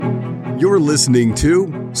You're listening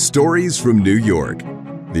to Stories from New York,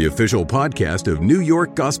 the official podcast of New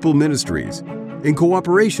York Gospel Ministries, in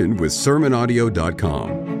cooperation with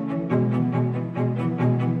SermonAudio.com.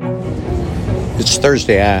 It's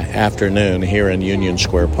Thursday afternoon here in Union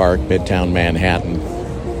Square Park, Midtown Manhattan,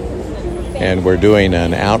 and we're doing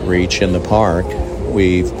an outreach in the park.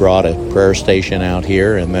 We've brought a prayer station out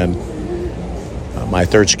here and then my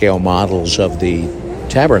third scale models of the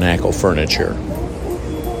tabernacle furniture.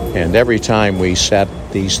 And every time we set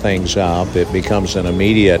these things up, it becomes an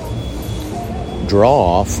immediate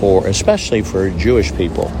draw especially for Jewish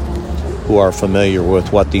people who are familiar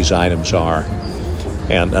with what these items are.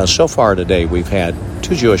 And so far today, we've had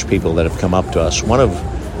two Jewish people that have come up to us. One of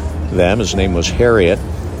them, his name was Harriet.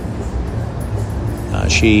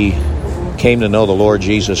 She came to know the Lord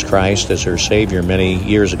Jesus Christ as her Savior many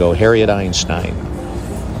years ago, Harriet Einstein.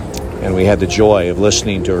 And we had the joy of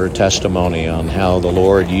listening to her testimony on how the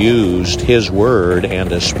Lord used His Word,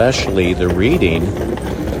 and especially the reading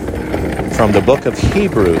from the book of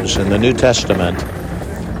Hebrews in the New Testament,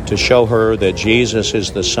 to show her that Jesus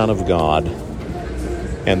is the Son of God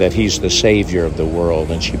and that He's the Savior of the world.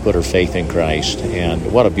 And she put her faith in Christ.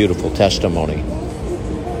 And what a beautiful testimony.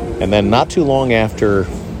 And then not too long after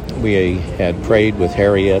we had prayed with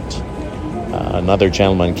Harriet, another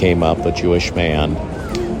gentleman came up, a Jewish man,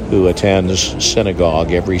 who attends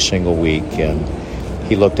synagogue every single week, and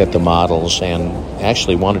he looked at the models and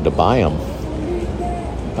actually wanted to buy them.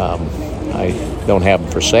 I don't have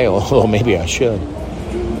them for sale, although maybe I should.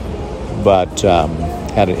 But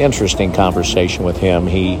had an interesting conversation with him.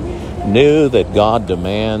 He knew that God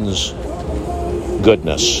demands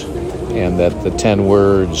goodness, and that the 10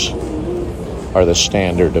 words are the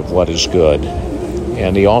standard of what is good.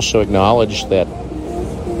 And he also acknowledged that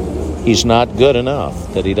he's not good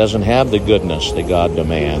enough, that he doesn't have the goodness that God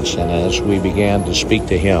demands. And as we began to speak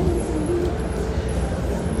to him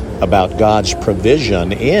about God's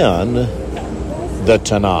provision in the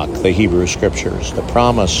Tanakh, the Hebrew Scriptures, the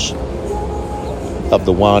promise of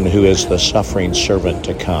the one who is the suffering servant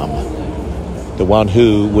to come, the one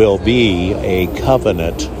who will be a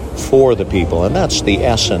covenant for the people. And that's the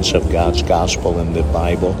essence of God's gospel in the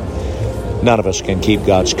Bible. None of us can keep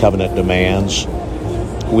God's covenant demands.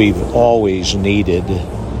 We've always needed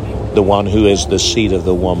the one who is the seed of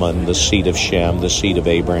the woman, the seed of Shem, the seed of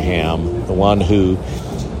Abraham, the one who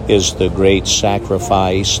is the great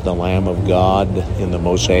sacrifice, the Lamb of God in the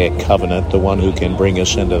Mosaic covenant, the one who can bring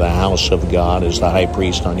us into the house of God as the high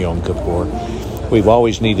priest on Yom Kippur. We've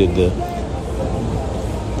always needed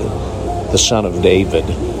the Son of David.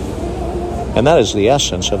 And that is the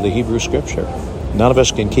essence of the Hebrew Scripture. None of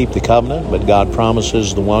us can keep the covenant, but God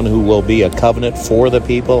promises the one who will be a covenant for the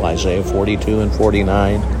people, Isaiah 42 and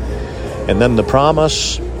 49. And then the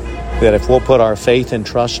promise that if we'll put our faith and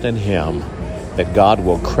trust in Him, that God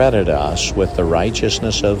will credit us with the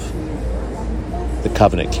righteousness of the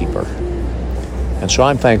covenant keeper. And so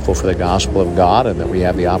I'm thankful for the gospel of God, and that we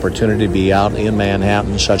have the opportunity to be out in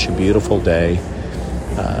Manhattan such a beautiful day,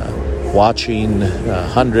 watching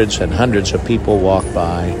hundreds and hundreds of people walk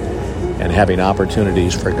by, and having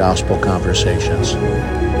opportunities for gospel conversations.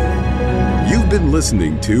 You've been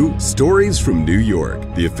listening to Stories from New York,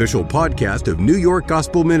 the official podcast of New York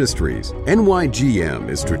Gospel Ministries. NYGM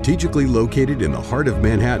is strategically located in the heart of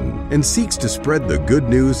Manhattan and seeks to spread the good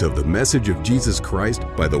news of the message of Jesus Christ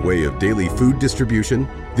by the way of daily food distribution,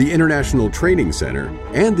 the International Training Center,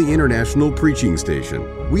 and the International Preaching Station.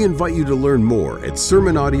 We invite you to learn more at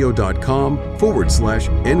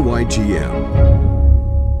SermonAudio.com/NYGM.